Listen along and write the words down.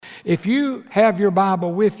If you have your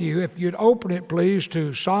Bible with you, if you'd open it, please,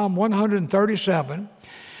 to Psalm 137.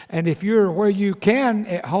 And if you're where you can,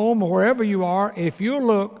 at home or wherever you are, if you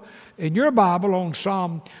look in your Bible on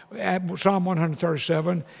Psalm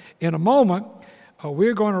 137, in a moment,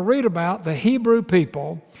 we're going to read about the Hebrew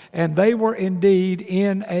people, and they were indeed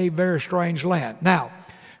in a very strange land. Now,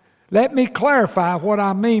 let me clarify what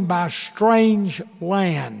I mean by strange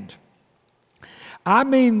land. I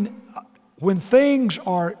mean when things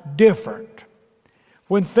are different,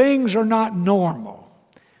 when things are not normal,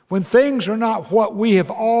 when things are not what we have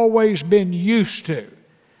always been used to.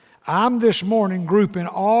 I'm this morning grouping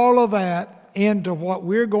all of that into what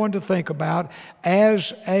we're going to think about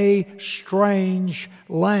as a strange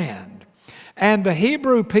land. And the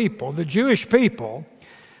Hebrew people, the Jewish people,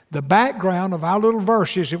 the background of our little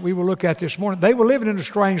verses that we will look at this morning, they were living in a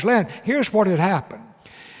strange land. Here's what had happened.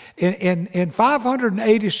 In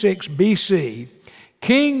 586 BC,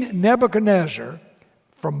 King Nebuchadnezzar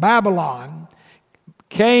from Babylon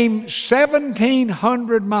came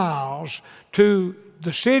 1,700 miles to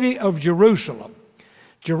the city of Jerusalem.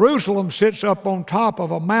 Jerusalem sits up on top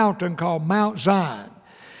of a mountain called Mount Zion.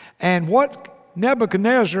 And what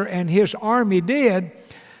Nebuchadnezzar and his army did,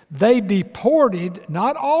 they deported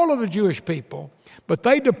not all of the Jewish people, but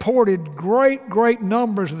they deported great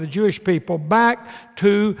numbers of the Jewish people back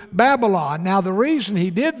to Babylon. Now, the reason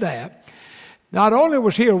he did that, not only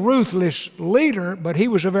was he a ruthless leader, but he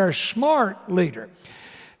was a very smart leader.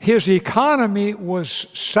 His economy was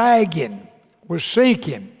sagging, was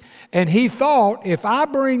sinking. And he thought, if I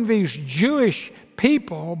bring these Jewish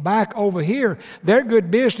people back over here, they're good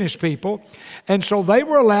business people. And so they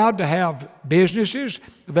were allowed to have businesses.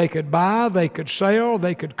 They could buy, they could sell,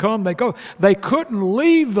 they could come, they go. They couldn't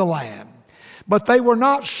leave the land. But they were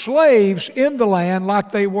not slaves in the land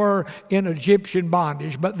like they were in Egyptian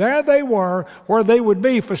bondage. But there they were, where they would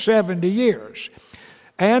be for 70 years.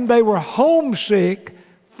 And they were homesick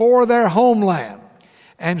for their homeland.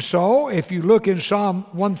 And so, if you look in Psalm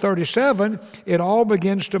 137, it all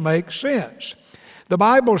begins to make sense. The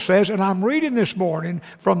Bible says, and I'm reading this morning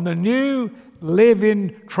from the New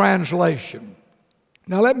Living Translation.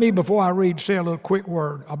 Now let me, before I read, say a little quick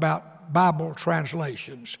word about Bible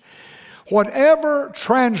translations. Whatever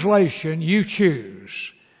translation you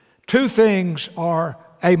choose, two things are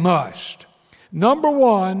a must. Number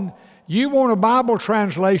one, you want a Bible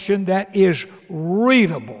translation that is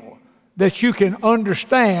readable, that you can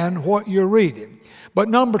understand what you're reading. But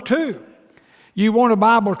number two, you want a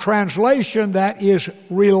Bible translation that is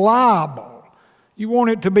reliable. You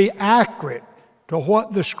want it to be accurate to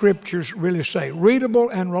what the Scriptures really say. Readable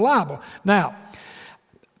and reliable. Now,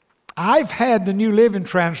 I've had the New Living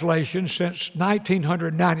Translation since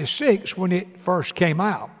 1996 when it first came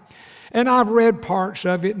out. And I've read parts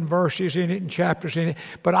of it and verses in it and chapters in it.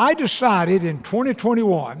 But I decided in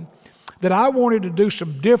 2021 that I wanted to do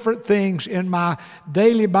some different things in my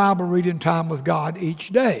daily Bible reading time with God each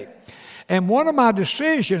day. And one of my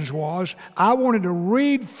decisions was I wanted to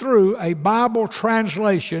read through a Bible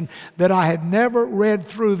translation that I had never read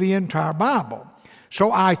through the entire Bible.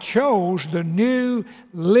 So I chose the New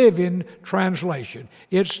Living Translation.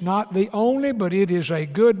 It's not the only, but it is a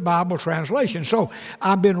good Bible translation. So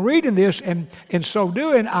I've been reading this, and in so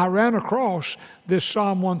doing, I ran across this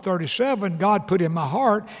Psalm 137. God put in my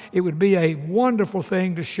heart it would be a wonderful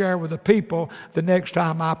thing to share with the people the next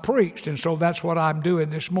time I preached. And so that's what I'm doing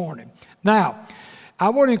this morning. Now, I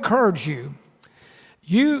want to encourage you.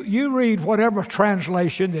 You read whatever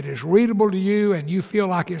translation that is readable to you and you feel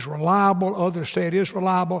like it's reliable. Others say it is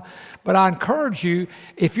reliable. But I encourage you,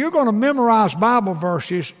 if you're going to memorize Bible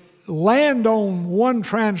verses, land on one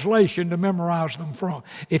translation to memorize them from.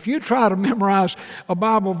 If you try to memorize a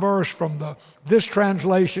Bible verse from this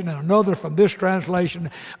translation and another from this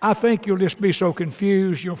translation, I think you'll just be so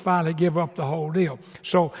confused you'll finally give up the whole deal.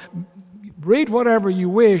 So read whatever you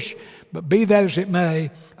wish, but be that as it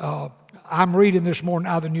may, I'm reading this morning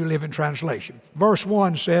out of the New Living Translation. Verse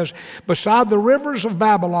 1 says, "Beside the rivers of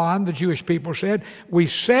Babylon," the Jewish people said, "we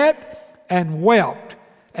sat and wept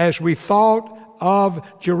as we thought of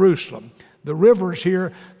Jerusalem." The rivers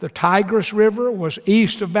here, the Tigris River was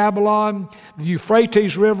east of Babylon. The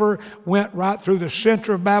Euphrates River went right through the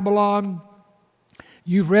center of Babylon.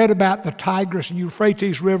 You've read about the Tigris and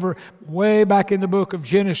Euphrates River way back in the book of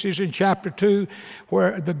Genesis in chapter 2,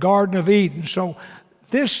 where the Garden of Eden. So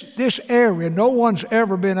this area, no one's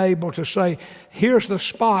ever been able to say, here's the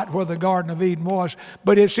spot where the Garden of Eden was,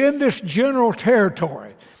 but it's in this general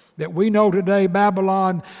territory that we know today,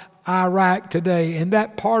 Babylon, Iraq today, in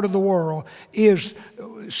that part of the world, is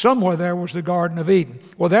somewhere there was the Garden of Eden.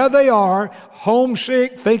 Well, there they are,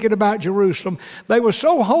 homesick, thinking about Jerusalem. They were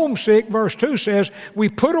so homesick, verse 2 says, we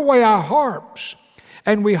put away our harps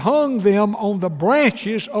and we hung them on the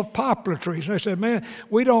branches of poplar trees. And they said, man,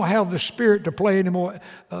 we don't have the spirit to play any more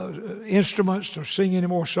instruments or sing any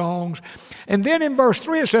more songs. And then in verse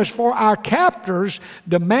 3 it says, for our captors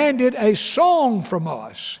demanded a song from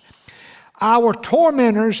us. Our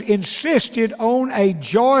tormentors insisted on a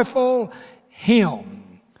joyful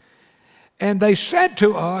hymn. And they said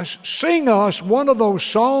to us, sing us one of those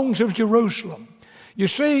songs of Jerusalem. You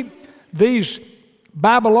see, these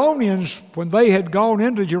Babylonians, when they had gone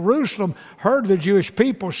into Jerusalem, heard the Jewish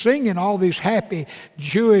people singing all these happy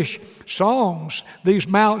Jewish songs, these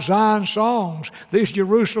Mount Zion songs, these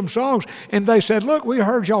Jerusalem songs. And they said, look, we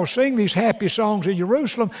heard y'all sing these happy songs in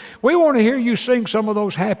Jerusalem. We want to hear you sing some of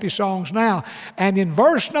those happy songs now. And in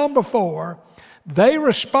verse number 4, they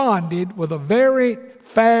responded with a very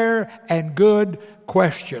fair and good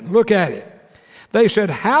question. Look at it. They said,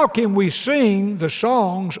 how can we sing the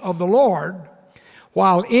songs of the Lord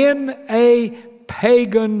while in a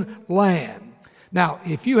pagan land? Now,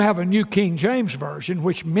 if you have a New King James Version,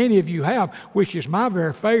 which many of you have, which is my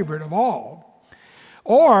very favorite of all,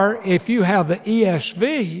 or if you have the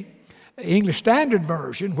ESV, English Standard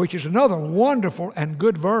Version, which is another wonderful and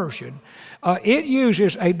good version, it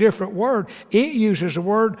uses a different word. It uses the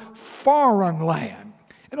word foreign land.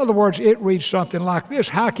 In other words, it reads something like this: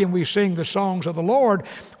 how can we sing the songs of the Lord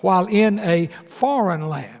while in a foreign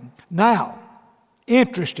land? Now,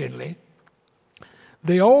 interestingly,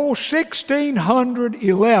 the old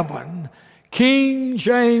 1611 King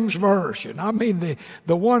James Version, I mean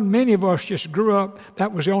the one many of us just grew up,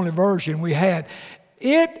 that was the only version we had,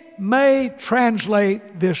 it may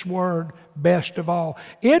translate this word best of all.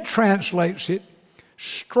 It translates it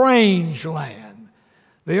strange land.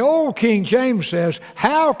 The old King James says,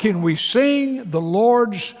 how can we sing the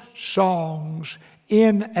Lord's songs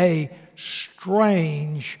in a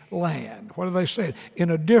strange land? What do they say?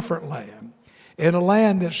 In a different land. In a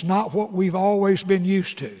land that's not what we've always been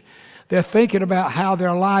used to. They're thinking about how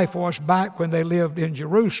their life was back when they lived in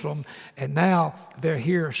Jerusalem, and now they're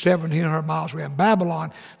here 1,700 miles away in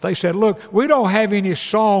Babylon. They said, look, we don't have any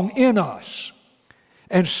song in us.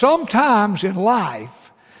 And sometimes in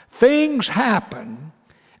life, things happen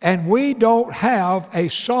and we don't have a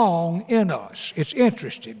song in us. It's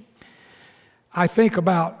interesting. I think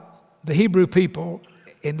about the Hebrew people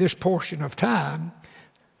in this portion of time.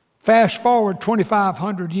 Fast forward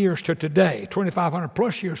 2,500 years to today, 2,500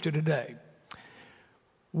 plus years to today.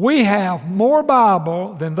 We have more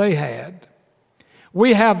Bible than they had.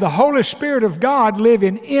 We have the Holy Spirit of God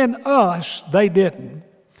living in us. They didn't.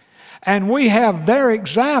 And we have their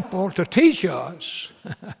example to teach us.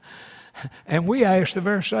 And we ask the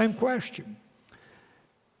very same question.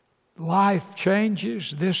 Life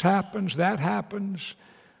changes. This happens, that happens.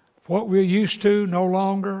 What we're used to, no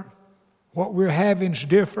longer. What we're having is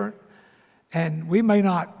different. And we may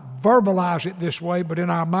not verbalize it this way, but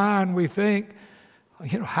in our mind we think,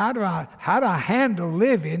 how do I handle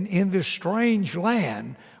living in this strange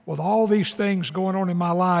land with all these things going on in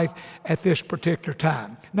my life at this particular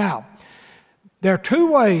time? Now, there are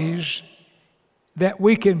two ways that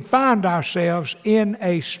we can find ourselves in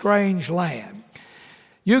a strange land.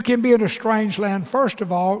 You can be in a strange land, first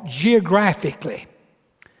of all, geographically.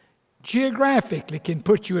 Geographically can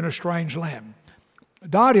put you in a strange land.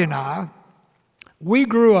 Dottie and I, we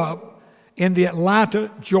grew up in the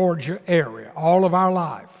Atlanta, Georgia area all of our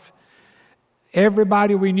life.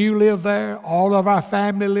 Everybody we knew lived there. All of our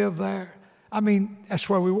family lived there. I mean, that's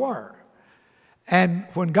where we were. And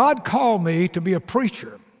when God called me to be a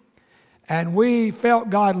preacher, and we felt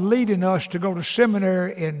God leading us to go to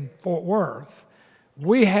seminary in Fort Worth,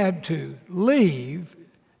 we had to leave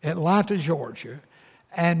Atlanta, Georgia,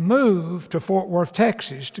 and move to Fort Worth,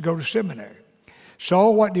 Texas to go to seminary.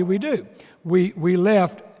 So what did we do? We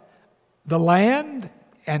left the land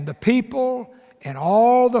and the people and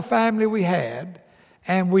all the family we had,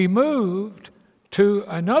 and we moved to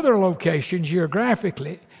another location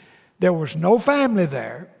geographically. There was no family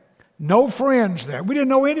there, no friends there. We didn't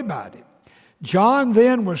know anybody. John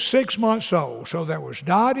then was 6 months old, so there was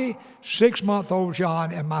Dottie, 6-month-old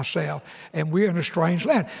John, and myself, and we're in a strange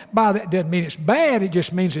land. By that doesn't mean it's bad; it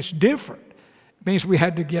just means it's different. It means we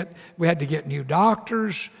had to get new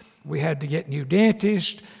doctors, we had to get new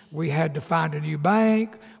dentists, we had to find a new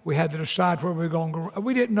bank, we had to decide where we were going to go.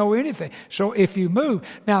 We didn't know anything. So if you move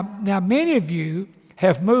now, many of you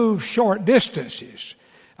have moved short distances.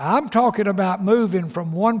 I'm talking about moving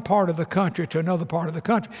from one part of the country to another part of the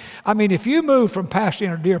country. I mean, if you moved from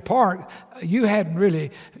Pasadena to Deer Park, you hadn't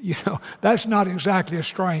really, that's not exactly a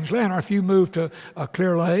strange land. Or if you moved to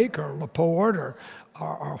Clear Lake or LaPorte or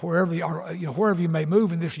wherever wherever you may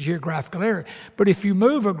move in this geographical area. But if you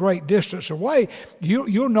move a great distance away,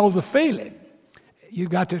 you'll know the feeling. You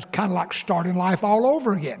got to kind of like starting life all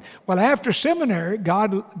over again. Well, after seminary,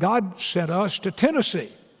 God sent us to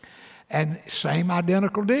Tennessee. And same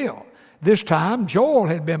identical deal. This time, Joel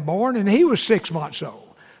had been born, and he was 6 months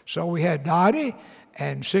old. So we had Dottie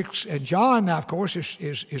and John. Now, of course,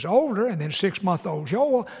 is older, and then 6-month-old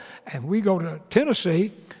Joel. And we go to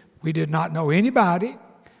Tennessee. We did not know anybody,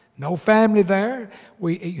 no family there.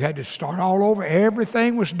 You had to start all over.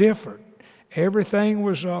 Everything was different. Everything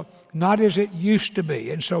was not as it used to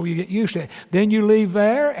be, and so you get used to it. Then you leave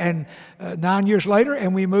there, and 9 years later,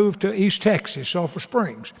 and we moved to East Texas, Sulphur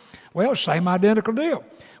Springs. Well, same identical deal.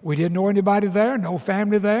 We didn't know anybody there, no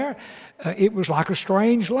family there. It was like a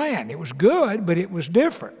strange land. It was good, but it was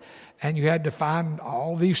different, and you had to find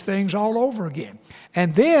all these things all over again.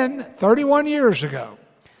 And then, 31 years ago,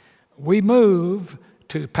 we moved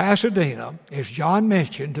to Pasadena, as John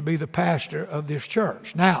mentioned, to be the pastor of this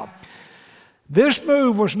church. Now, this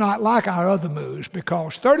move was not like our other moves,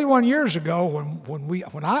 because 31 years ago,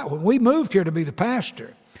 when we moved here to be the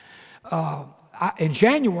pastor, in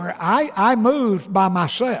January, I moved by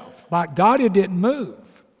myself. Like Dottie didn't move,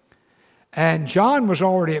 and John was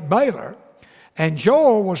already at Baylor, and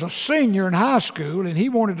Joel was a senior in high school, and he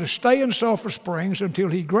wanted to stay in Sulphur Springs until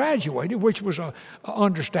he graduated, which was an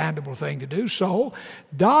understandable thing to do. So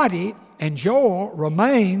Dottie and Joel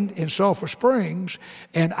remained in Sulphur Springs,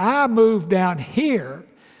 and I moved down here,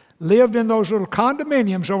 lived in those little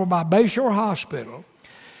condominiums over by Bayshore Hospital,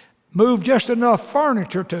 moved just enough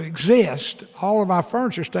furniture to exist. All of our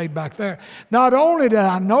furniture stayed back there. Not only did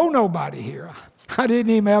I know nobody here, I didn't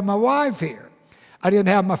even have my wife here. I didn't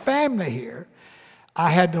have my family here. I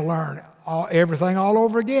had to learn everything all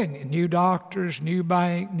over again. New doctors, new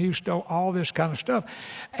bank, new store, all this kind of stuff.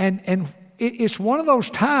 And it's one of those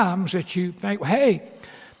times that you think, hey,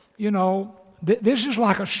 this is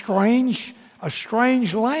like a strange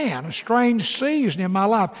land, a strange season in my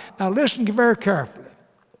life. Now listen very carefully.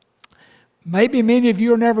 Maybe many of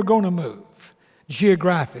you are never going to move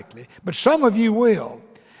geographically, but some of you will.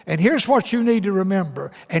 And here's what you need to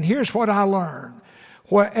remember, and here's what I learned.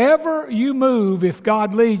 Wherever you move, if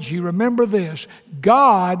God leads you, remember this: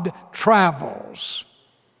 God travels.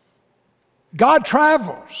 God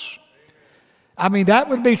travels. I mean, that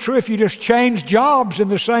would be true if you just changed jobs in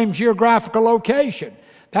the same geographical location.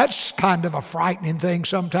 That's kind of a frightening thing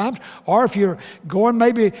sometimes. Or if you're going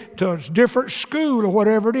maybe to a different school or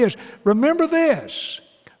whatever it is. Remember this: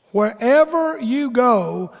 wherever you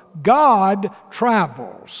go, God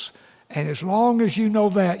travels. And as long as you know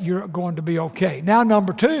that, you're going to be okay. Now,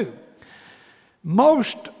 number two,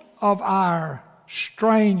 most of our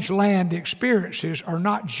strange land experiences are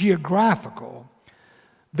not geographical.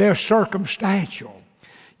 They're circumstantial.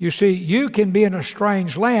 You see, you can be in a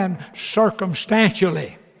strange land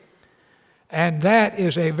circumstantially. And that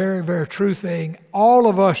is a very, very true thing. All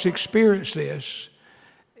of us experience this.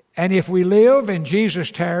 And if we live and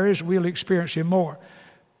Jesus tarries, we'll experience Him more.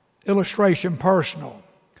 Illustration personal.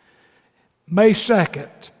 May 2nd,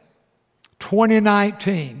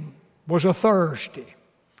 2019 was a Thursday.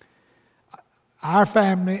 Our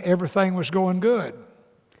family, everything was going good.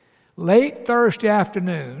 Late Thursday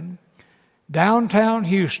afternoon, downtown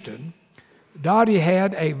Houston, Dottie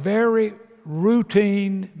had a very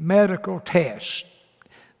routine medical test.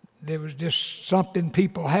 There was just something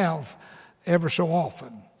people have ever so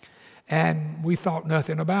often. And we thought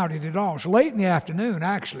nothing about it at all. So late in the afternoon,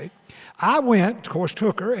 actually, I went, of course,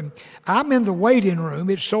 took her, and I'm in the waiting room.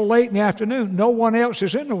 It's so late in the afternoon, no one else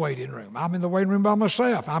is in the waiting room. I'm in the waiting room by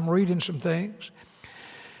myself. I'm reading some things.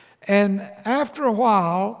 And after a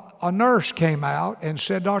while, a nurse came out and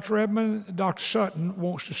said, Dr. Redmond, Dr. Sutton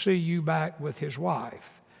wants to see you back with his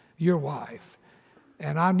wife, your wife.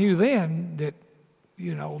 And I knew then that,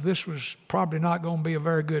 this was probably not going to be a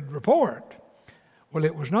very good report. Well,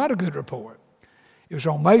 it was not a good report. It was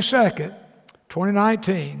on May 2nd,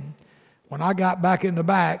 2019, when I got back in the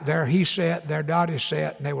back, there he sat, there Dottie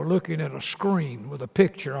sat, and they were looking at a screen with a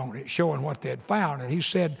picture on it showing what they had found. And he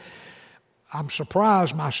said, I'm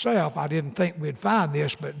surprised myself. I didn't think we'd find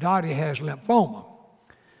this, but Dottie has lymphoma.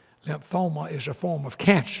 Lymphoma is a form of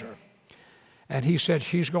cancer. And he said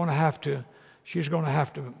she's going to have to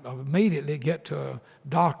immediately get to a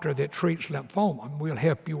doctor that treats lymphoma, and we'll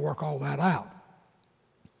help you work all that out.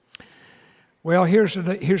 Well, here's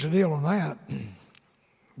the deal on that.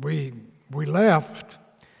 We left,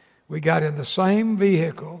 We got in the same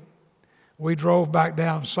vehicle. We drove back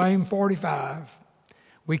down same 45.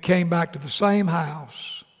 We came back to the same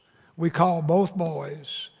house. We called both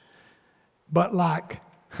boys. But like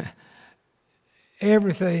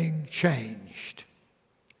everything changed.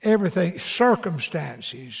 Everything,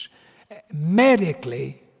 circumstances,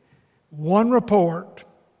 medically, one report,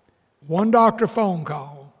 one doctor phone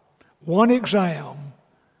call, one exam,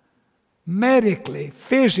 medically,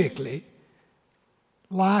 physically,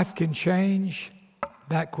 life can change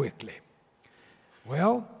that quickly.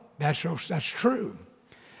 Well, that's true.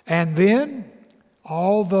 And then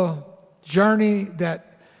all the journey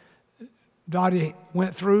that Dottie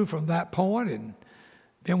went through from that point, and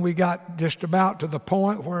then we got just about to the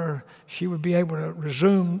point where she would be able to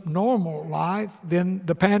resume normal life. Then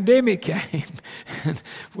the pandemic came and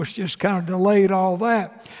was just kind of delayed all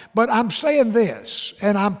that. But I'm saying this,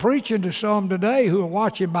 and I'm preaching to some today who are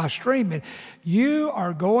watching by streaming. You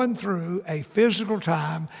are going through a physical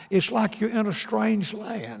time. It's like you're in a strange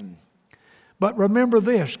land. But remember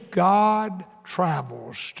this, God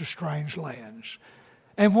travels to strange lands.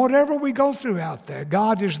 And whatever we go through out there,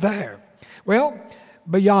 God is there. Well,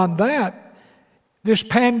 beyond that, this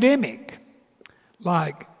pandemic,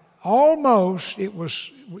 like almost it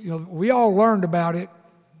was, we all learned about it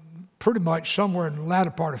pretty much somewhere in the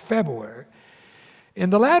latter part of February.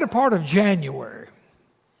 In the latter part of January,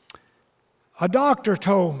 a doctor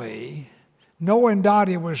told me, knowing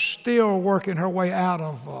Dottie was still working her way out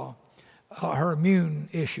of her immune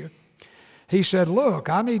issue, he said, look,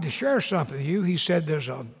 I need to share something with you. He said, there's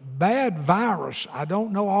a bad virus. I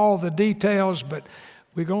don't know all the details, but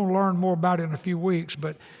we're going to learn more about it in a few weeks.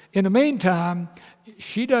 But in the meantime,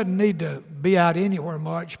 she doesn't need to be out anywhere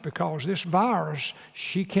much because this virus,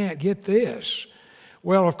 she can't get this.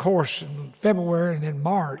 Well, of course, in February and in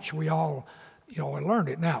March, we all, learned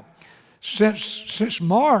it. Now, since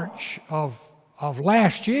March of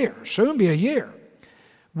last year, soon be a year,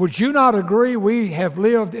 would you not agree we have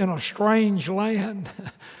lived in a strange land?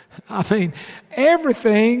 I mean,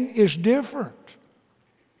 everything is different.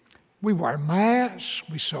 We wear masks,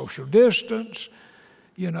 we social distance.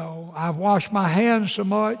 I've washed my hands so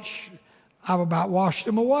much, I've about washed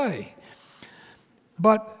them away.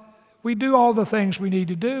 But we do all the things we need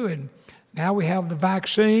to do, and now we have the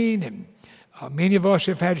vaccine, and many of us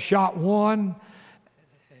have had shot one.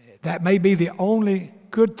 That may be the only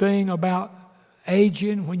good thing about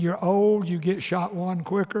aging. When you're old, you get shot one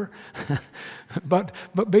quicker. but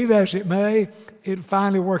be that as it may, it'll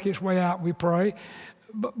finally work its way out, we pray.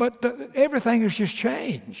 But everything has just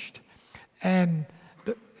changed. And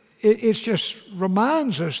it just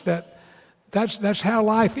reminds us that that's how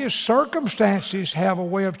life is. Circumstances have a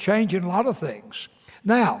way of changing a lot of things.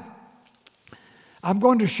 Now, I'm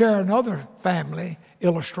going to share another family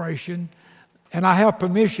illustration, and I have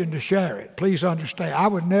permission to share it. Please understand, I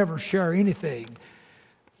would never share anything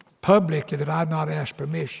publicly that I've not asked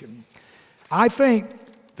permission. I think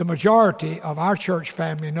the majority of our church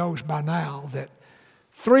family knows by now that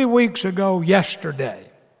 3 weeks ago yesterday,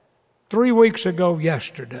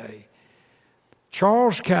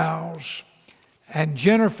 Charles Cowles and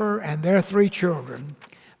Jennifer and their 3 children,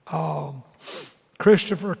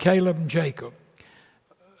 Christopher, Caleb, and Jacob,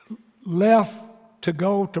 left to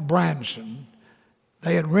go to Branson.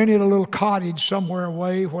 They had rented a little cottage somewhere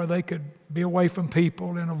away where they could be away from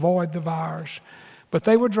people and avoid the virus. But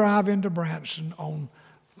they would drive into Branson on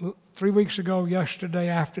 3 weeks ago yesterday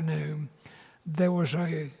afternoon. There was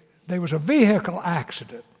a vehicle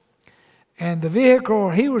accident. And the vehicle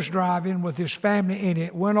he was driving with his family in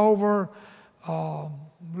it went over,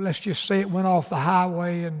 let's just say it went off the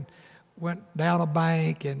highway and went down a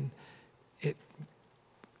bank, and it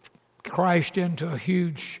crashed into a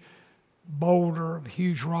huge boulder, a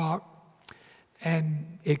huge rock,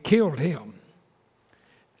 and it killed him.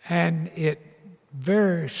 And it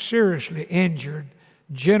very seriously injured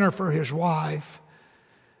Jennifer, his wife,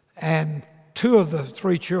 and 2 of the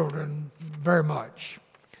 3 children very much.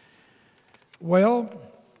 Well,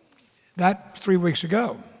 that 3 weeks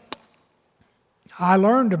ago. I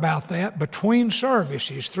learned about that between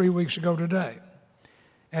services 3 weeks ago today.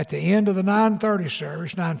 At the end of the 9:30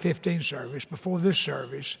 service, 9:15 service, before this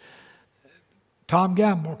service, Tom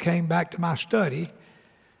Gamble came back to my study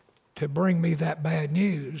to bring me that bad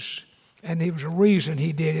news. And there was a reason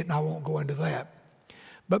he did it, and I won't go into that.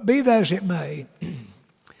 But be that as it may,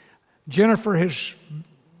 Jennifer has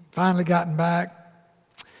finally gotten back.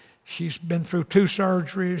 She's been through 2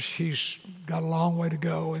 surgeries. She's got a long way to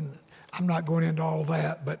go, and I'm not going into all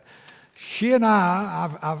that. But she and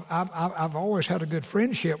I've always had a good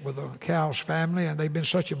friendship with the Cowles family, and they've been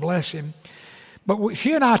such a blessing. But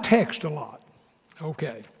she and I text a lot.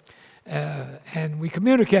 Okay. And we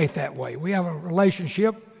communicate that way. We have a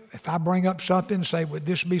relationship. If I bring up something and say, would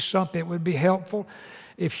this be something that would be helpful?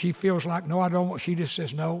 If she feels like, no, I don't want, she just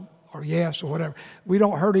says no or yes or whatever. We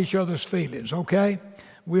don't hurt each other's feelings, okay?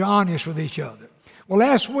 We're honest with each other. Well,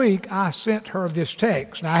 last week I sent her this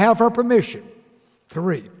text. Now, I have her permission to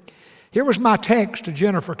read. Here was my text to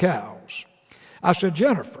Jennifer Cowles. I said,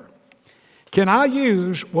 Jennifer, can I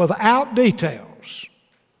use, without details,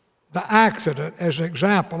 the accident as an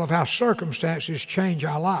example of how circumstances change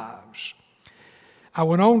our lives? I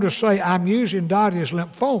went on to say, I'm using Dottie's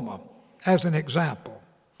lymphoma as an example.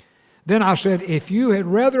 Then I said, if you had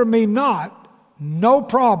rather me not, no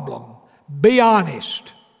problem, be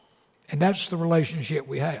honest. And that's the relationship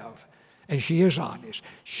we have. And she is honest.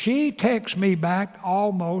 She texts me back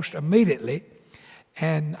almost immediately,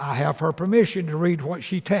 and I have her permission to read what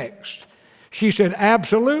she texts. She said,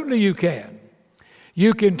 absolutely you can.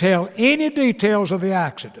 You can tell any details of the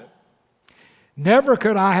accident. Never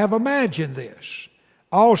could I have imagined this.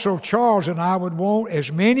 Also, Charles and I would want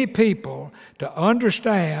as many people to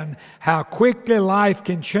understand how quickly life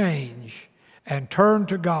can change and turn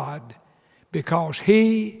to God, because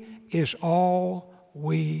He is all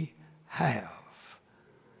we have.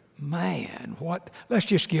 Man, let's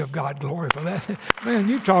just give God glory for that. Man,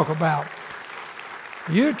 you talk about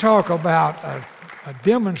a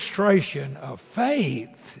demonstration of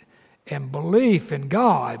faith and belief in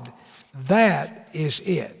God. That is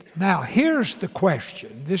it. Now, here's the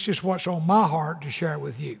question. This is what's on my heart to share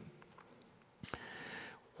with you.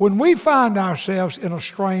 When we find ourselves in a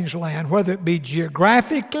strange land, whether it be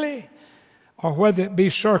geographically or whether it be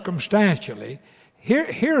circumstantially,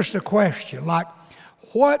 here's the question, like,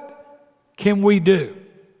 what can we do?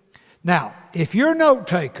 Now, if you're a note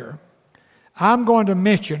taker, I'm going to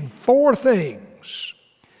mention 4 things.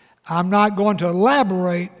 I'm not going to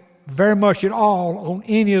elaborate very much at all on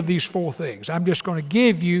any of these 4 things. I'm just going to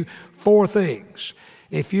give you 4 things.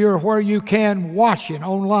 If you're where you can watching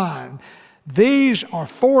online, these are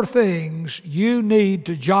 4 things you need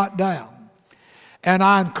to jot down. And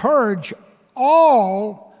I encourage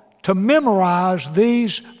all to memorize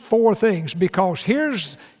these 4 things, because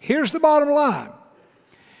here's the bottom line.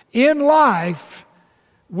 In life,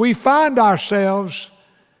 we find ourselves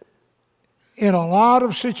in a lot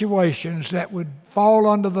of situations that would fall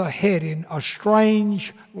under the heading, a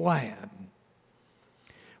strange land.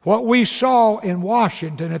 What we saw in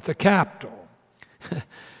Washington at the Capitol,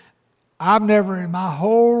 I've never in my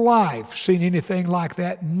whole life seen anything like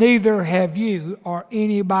that. Neither have you or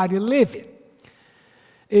anybody living.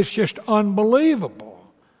 It's just unbelievable.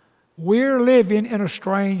 We're living in a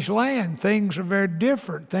strange land. Things are very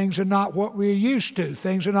different. Things are not what we're used to.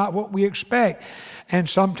 Things are not what we expect. And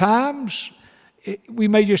sometimes we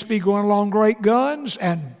may just be going along great guns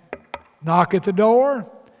and knock at the door,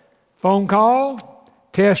 phone call,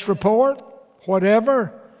 test report,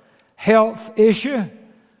 whatever, health issue.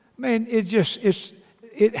 Man,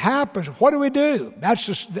 it happens. What do we do? That's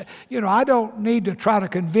just, I don't need to try to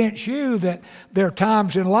convince you that there are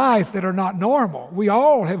times in life that are not normal. We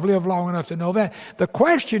all have lived long enough to know that. The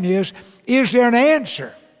question is there an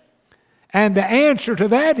answer? And the answer to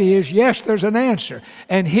that is, yes, there's an answer.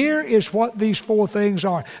 And here is what these 4 things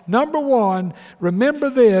are. Number 1, remember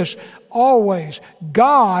this, always,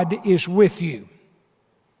 God is with you.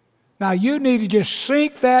 Now, you need to just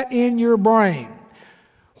sink that in your brain.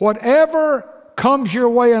 Whatever comes your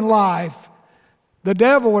way in life, the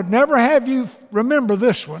devil would never have you remember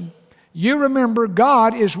this one. You remember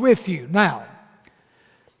God is with you. Now,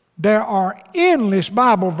 there are endless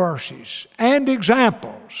Bible verses and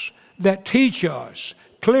examples that teach us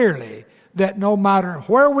clearly that no matter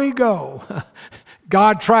where we go,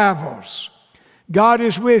 God travels. God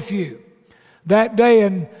is with you. That day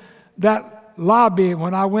in that lobby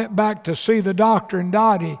when I went back to see the doctor and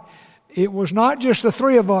Dottie, it was not just the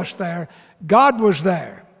 3 of us there. God was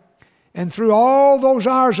there. And through all those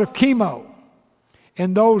hours of chemo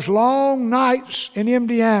and those long nights in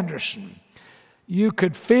MD Anderson, you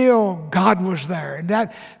could feel God was there. And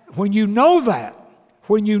that, when you know that,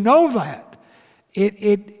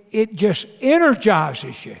 it just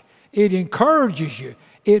energizes you. It encourages you.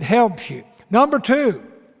 It helps you. Number 2,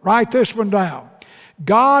 write this one down.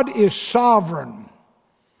 God is sovereign.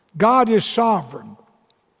 God is sovereign.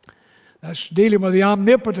 That's dealing with the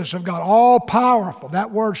omnipotence of God, all powerful.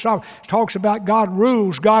 That word sovereign talks about God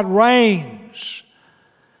rules, God reigns.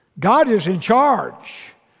 God is in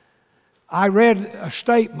charge. I read a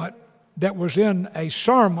statement that was in a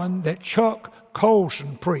sermon that Chuck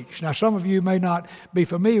Colson preached. Now, some of you may not be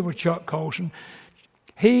familiar with Chuck Colson.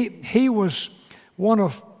 He was one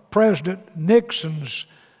of President Nixon's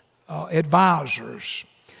advisors.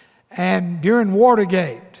 And during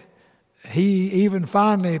Watergate, he even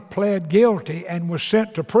finally pled guilty and was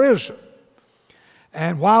sent to prison.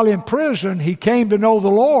 And while in prison, he came to know the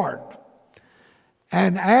Lord.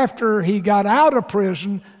 And after he got out of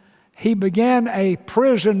prison, he began a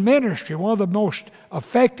prison ministry, one of the most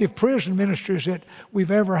effective prison ministries that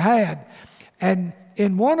we've ever had. And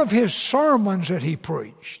in one of his sermons that he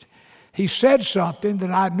preached, he said something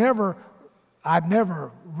that I'd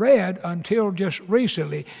never read until just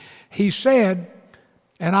recently. He said,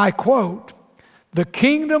 and I quote, "The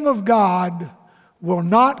kingdom of God will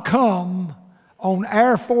not come on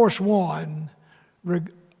Air Force One,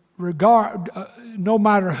 no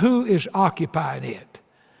matter who is occupying it."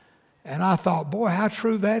 And I thought, boy, how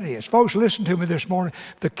true that is. Folks, listen to me this morning.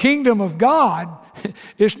 The kingdom of God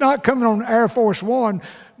is not coming on Air Force One,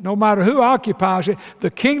 no matter who occupies it. The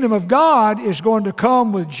kingdom of God is going to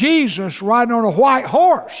come with Jesus riding on a white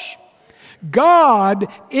horse. God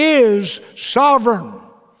is sovereign.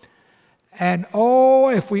 And oh,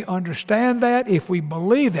 if we understand that, if we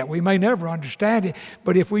believe that, we may never understand it,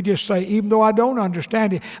 but if we just say, even though I don't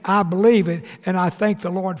understand it, I believe it, and I thank the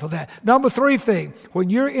Lord for that. Number 3 thing, when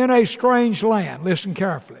you're in a strange land, listen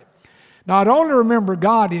carefully. Not only remember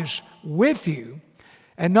God is with you,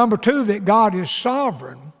 and number 2, that God is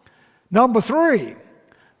sovereign. Number 3,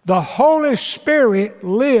 the Holy Spirit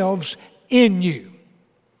lives in you.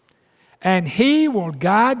 And He will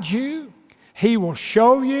guide you, He will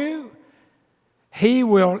show you, He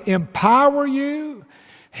will empower you.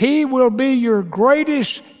 He will be your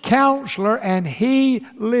greatest counselor, and He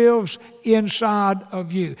lives inside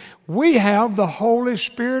of you. We have the Holy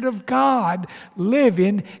Spirit of God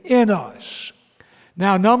living in us.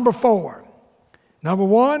 Now, number 4. Number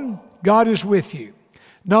 1, God is with you.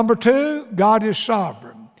 Number 2, God is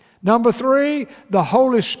sovereign. Number 3, the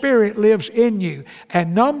Holy Spirit lives in you.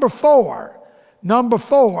 And number 4,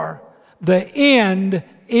 the end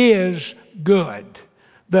is good.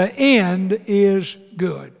 The end is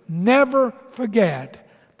good. Never forget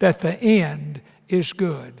that the end is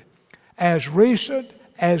good. As recent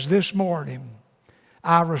as this morning,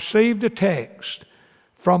 I received a text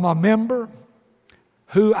from a member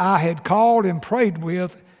who I had called and prayed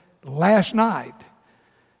with last night.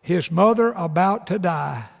 His mother about to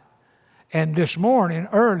die. And this morning,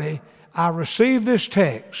 early, I received this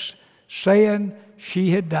text saying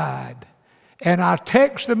she had died. And I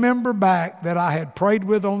texted the member back that I had prayed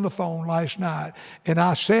with on the phone last night, and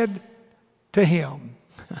I said to him,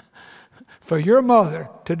 for your mother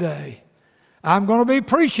today, I'm going to be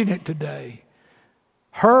preaching it today.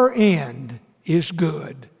 Her end is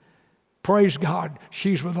good. Praise God,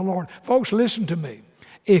 she's with the Lord. Folks, listen to me.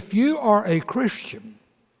 If you are a Christian,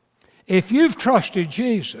 if you've trusted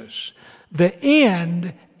Jesus, the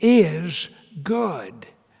end is good.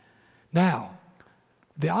 Now,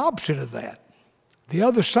 the opposite of that, the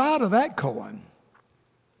other side of that coin,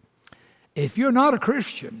 if you're not a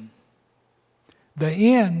Christian, the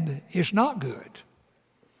end is not good.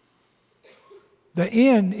 The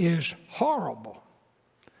end is horrible.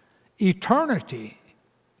 Eternity,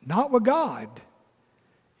 not with God.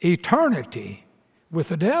 Eternity with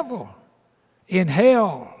the devil in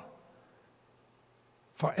hell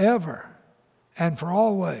forever and for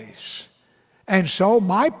always. And so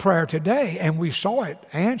my prayer today, and we saw it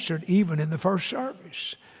answered even in the first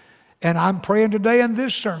service, and I'm praying today in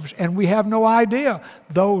this service, and we have no idea,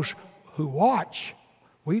 those who watch,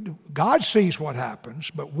 God sees what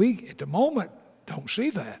happens, but we at the moment don't see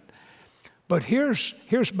that. But here's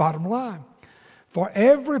bottom line. For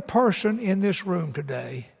every person in this room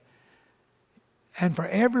today, and for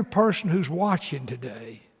every person who's watching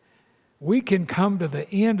today, we can come to the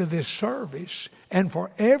end of this service, and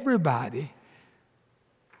for everybody,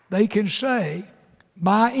 they can say,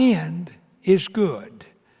 my end is good.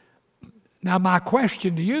 Now, my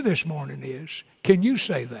question to you this morning is, can you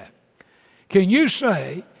say that? Can you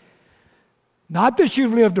say, not that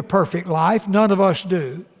you've lived a perfect life, none of us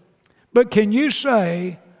do, but can you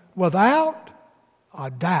say, without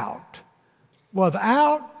a doubt,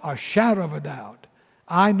 without a shadow of a doubt,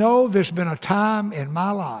 I know there's been a time in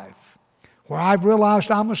my life where I've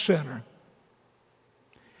realized I'm a sinner,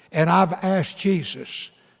 and I've asked Jesus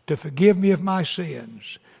to forgive me of my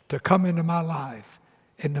sins, to come into my life,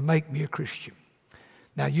 and to make me a Christian.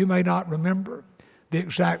 Now, you may not remember the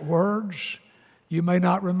exact words, you may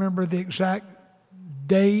not remember the exact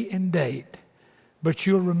day and date, but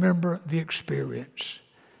you'll remember the experience.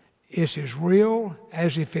 It's as real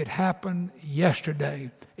as if it happened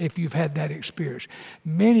yesterday, if you've had that experience.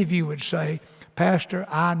 Many of you would say, Pastor,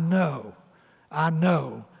 I know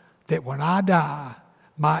that when I die,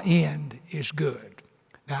 my end is good.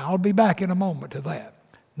 Now, I'll be back in a moment to that.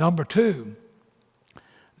 Number two,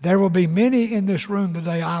 there will be many in this room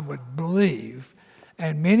today, I would believe,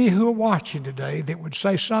 and many who are watching today that would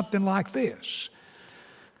say something like this: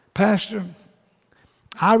 Pastor,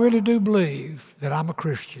 I really do believe that I'm a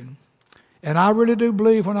Christian, and I really do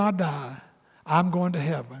believe when I die, I'm going to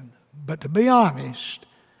heaven. But to be honest,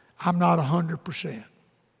 I'm not 100%.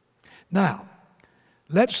 Now,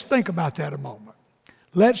 let's think about that a moment.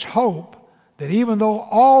 Let's hope that even though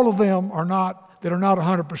all of them are not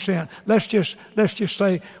 100%, let's just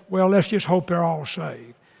say, well, let's just hope they're all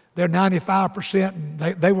saved. They're 95%, and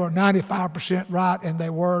they were 95% right, and they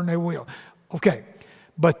were, and they will. Okay,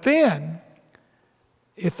 but then,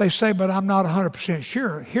 if they say, but I'm not 100%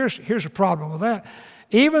 sure, here's a problem with that.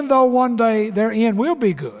 Even though one day their end will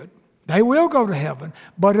be good, they will go to heaven,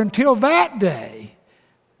 but until that day,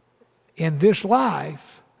 in this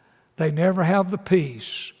life, they never have the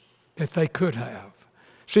peace that they could have.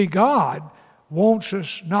 See, God wants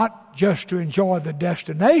us not just to enjoy the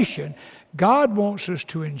destination, God wants us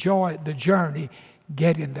to enjoy the journey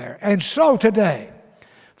getting there. And so today,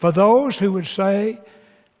 for those who would say,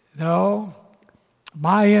 no,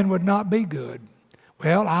 my end would not be good,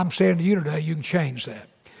 well, I'm saying to you today, you can change that.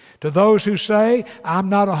 To those who say, I'm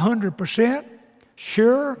not 100%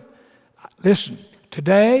 sure, listen,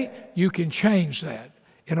 today you can change that.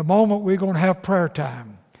 In a moment, we're going to have prayer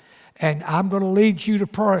time, and I'm going to lead you to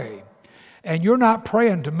pray. And you're not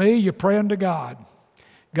praying to me, you're praying to God.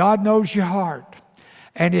 God knows your heart.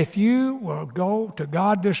 And if you will go to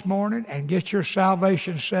God this morning and get your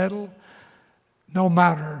salvation settled, no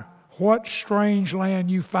matter what strange land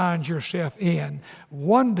you find yourself in,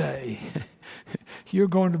 one day you're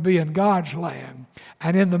going to be in God's land.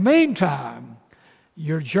 And in the meantime,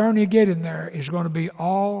 your journey getting there is going to be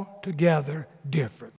altogether different.